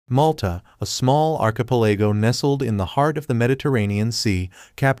Malta, a small archipelago nestled in the heart of the Mediterranean Sea,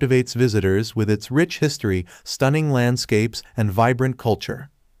 captivates visitors with its rich history, stunning landscapes, and vibrant culture.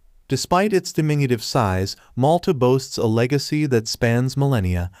 Despite its diminutive size, Malta boasts a legacy that spans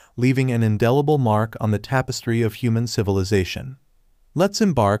millennia, leaving an indelible mark on the tapestry of human civilization. Let's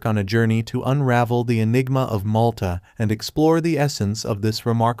embark on a journey to unravel the enigma of Malta and explore the essence of this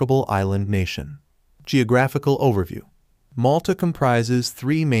remarkable island nation. Geographical overview. Malta comprises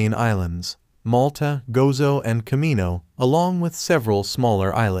three main islands: Malta, Gozo, and Camino, along with several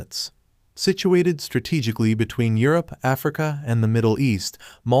smaller islets. Situated strategically between Europe, Africa, and the Middle East,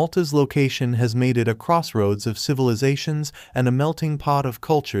 Malta's location has made it a crossroads of civilizations and a melting pot of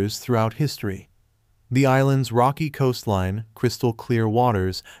cultures throughout history. The island's rocky coastline, crystal-clear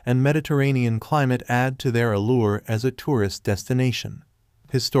waters, and Mediterranean climate add to their allure as a tourist destination.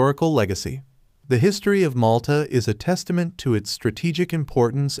 Historical legacy. The history of Malta is a testament to its strategic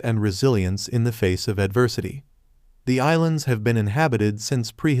importance and resilience in the face of adversity. The islands have been inhabited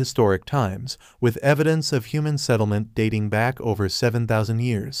since prehistoric times, with evidence of human settlement dating back over 7,000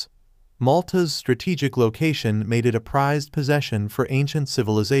 years. Malta's strategic location made it a prized possession for ancient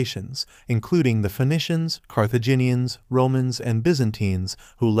civilizations, including the Phoenicians, Carthaginians, Romans, and Byzantines,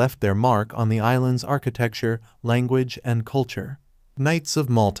 who left their mark on the island's architecture, language, and culture. Knights of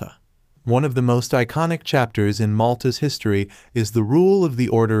Malta. One of the most iconic chapters in Malta's history is the rule of the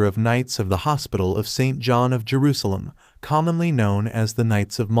Order of Knights of the Hospital of St. John of Jerusalem, commonly known as the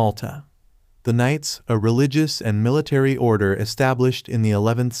Knights of Malta. The Knights, a religious and military order established in the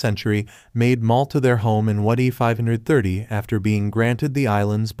 11th century, made Malta their home in 1530 after being granted the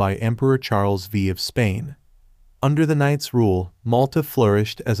islands by Emperor Charles V of Spain. Under the Knights' rule, Malta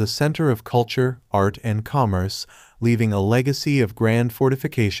flourished as a center of culture, art, and commerce, leaving a legacy of grand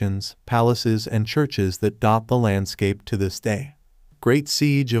fortifications, palaces, and churches that dot the landscape to this day. Great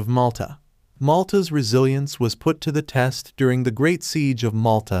Siege of Malta. Malta's resilience was put to the test during the Great Siege of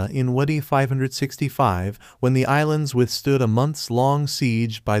Malta in 1565, when the islands withstood a months-long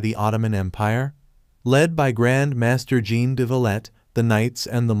siege by the Ottoman Empire. Led by Grand Master Jean de Valette, the Knights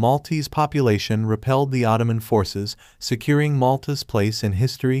and the Maltese population repelled the Ottoman forces, securing Malta's place in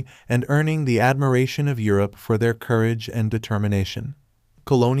history and earning the admiration of Europe for their courage and determination.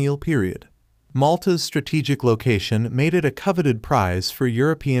 Colonial period. Malta's strategic location made it a coveted prize for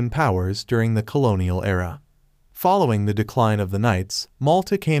European powers during the colonial era. Following the decline of the Knights,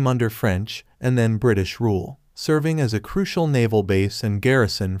 Malta came under French and then British rule, serving as a crucial naval base and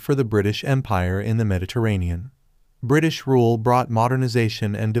garrison for the British Empire in the Mediterranean. British rule brought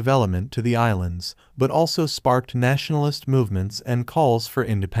modernization and development to the islands, but also sparked nationalist movements and calls for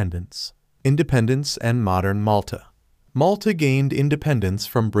independence. Independence and modern Malta. Malta gained independence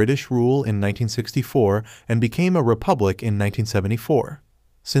from British rule in 1964 and became a republic in 1974.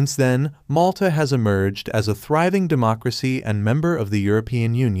 Since then, Malta has emerged as a thriving democracy and member of the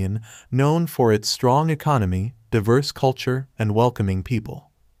European Union, known for its strong economy, diverse culture, and welcoming people.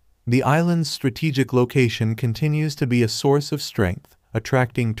 The island's strategic location continues to be a source of strength,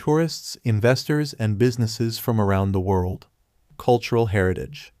 attracting tourists, investors, and businesses from around the world. Cultural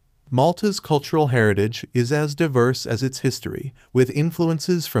heritage. Malta's cultural heritage is as diverse as its history, with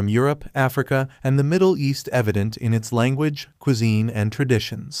influences from Europe, Africa, and the Middle East evident in its language, cuisine, and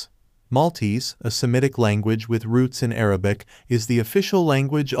traditions. Maltese, a Semitic language with roots in Arabic, is the official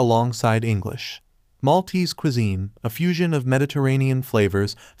language alongside English. Maltese cuisine, a fusion of Mediterranean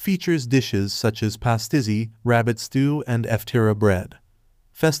flavors, features dishes such as pastizzi, rabbit stew, and eftira bread.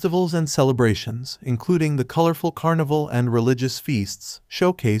 Festivals and celebrations, including the colorful carnival and religious feasts,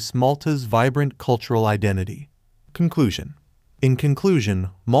 showcase Malta's vibrant cultural identity. Conclusion. In conclusion,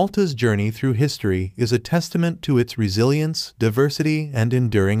 Malta's journey through history is a testament to its resilience, diversity, and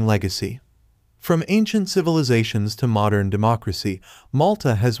enduring legacy. From ancient civilizations to modern democracy,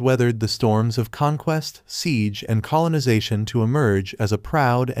 Malta has weathered the storms of conquest, siege, and colonization to emerge as a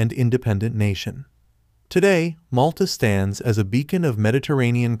proud and independent nation. Today, Malta stands as a beacon of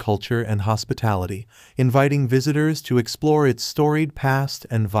Mediterranean culture and hospitality, inviting visitors to explore its storied past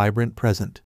and vibrant present.